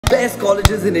best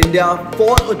colleges in India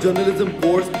for a journalism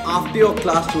course after your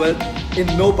class 12 in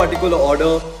no particular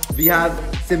order. We have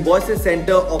Symbiosis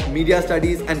Center of Media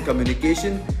Studies and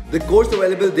Communication. The course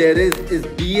available there is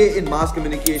BA in Mass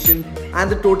Communication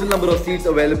and the total number of seats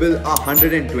available are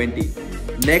 120.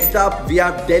 Next up, we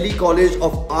have Delhi College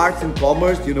of Arts and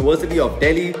Commerce, University of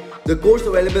Delhi. The course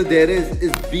available there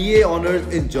is BA Honours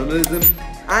in Journalism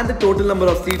and the total number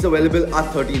of seats available are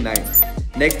 39.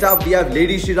 Next up, we have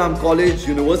Lady Shri College,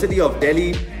 University of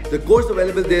Delhi. The course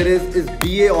available there is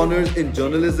BA Honours in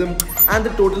Journalism and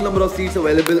the total number of seats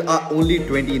available are only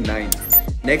 29.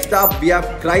 Next up, we have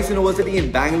Christ University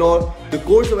in Bangalore. The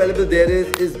course available there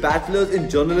is Bachelor's in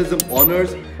Journalism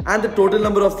Honours and the total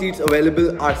number of seats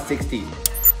available are 60.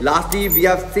 Lastly, we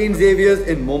have St. Xavier's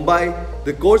in Mumbai.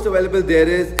 The course available there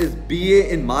is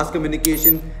BA in Mass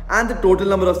Communication and the total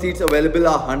number of seats available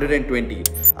are 120.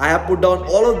 I have put down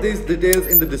all of these details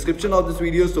in the description of this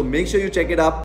video, so make sure you check it up.